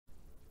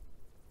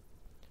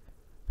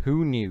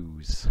Who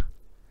News?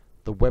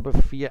 The Web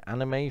of Fear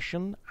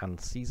animation and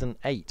Season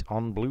 8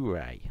 on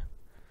Blu-ray.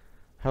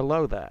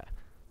 Hello there.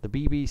 The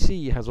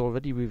BBC has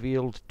already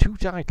revealed 2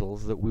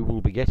 titles that we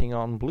will be getting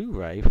on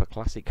Blu-ray for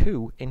Classic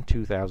Who in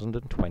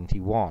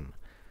 2021.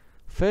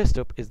 First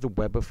up is The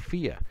Web of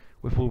Fear,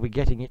 which will be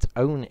getting its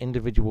own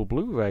individual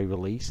Blu-ray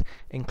release,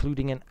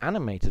 including an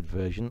animated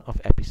version of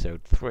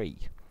Episode 3.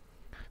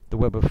 The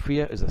Web of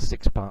Fear is a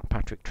 6-part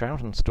Patrick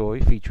Troughton story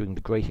featuring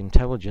the Great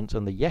Intelligence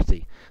and the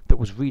Yeti that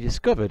was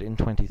rediscovered in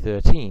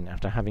 2013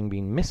 after having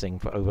been missing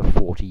for over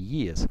 40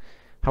 years.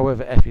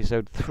 However,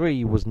 Episode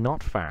 3 was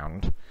not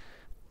found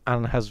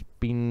and has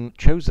been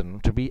chosen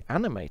to be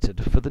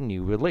animated for the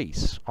new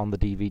release. On the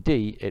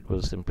DVD, it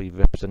was simply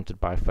represented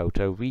by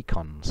photo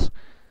recons.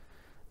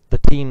 The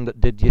team that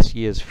did this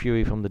year's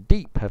Fury from the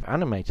Deep have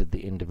animated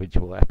the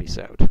individual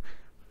episode.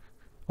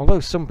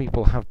 Although some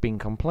people have been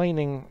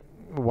complaining,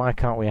 why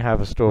can't we have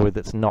a story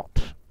that's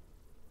not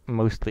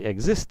mostly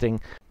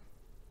existing?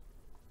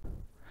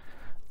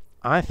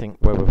 I think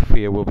Web of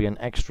Fear will be an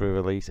extra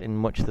release in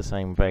much the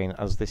same vein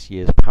as this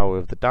year's Power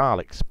of the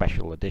Daleks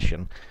special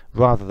edition,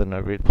 rather than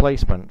a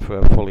replacement for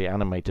a fully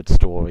animated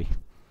story,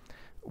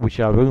 which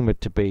are rumoured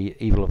to be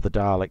Evil of the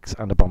Daleks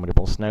and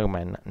Abominable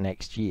Snowmen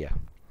next year.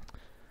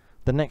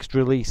 The next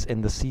release in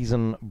the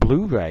season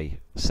Blu-ray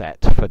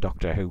set for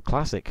Doctor Who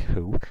Classic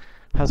Who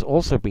has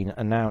also been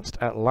announced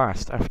at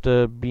last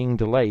after being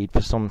delayed for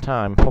some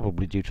time,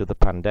 probably due to the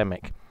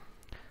pandemic.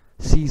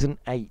 Season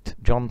 8,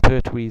 Jon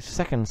Pertwee's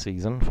second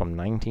season from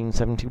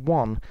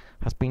 1971,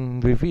 has been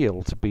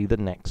revealed to be the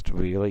next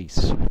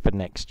release for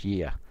next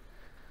year.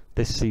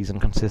 This season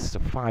consists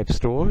of 5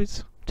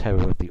 stories: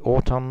 Terror of the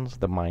Autons,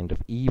 The Mind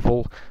of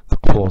Evil, The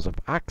Claws of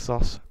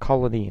Axos,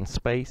 Colony in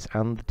Space,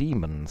 and The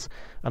Demons,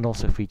 and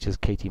also features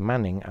Katie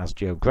Manning as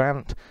Jo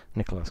Grant,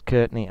 Nicholas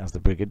Courtney as the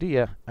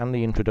Brigadier, and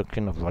the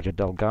introduction of Roger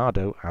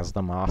Delgado as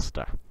the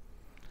Master.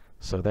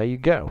 So there you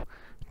go,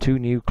 2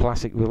 new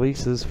classic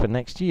releases for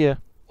next year,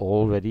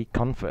 already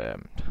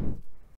confirmed.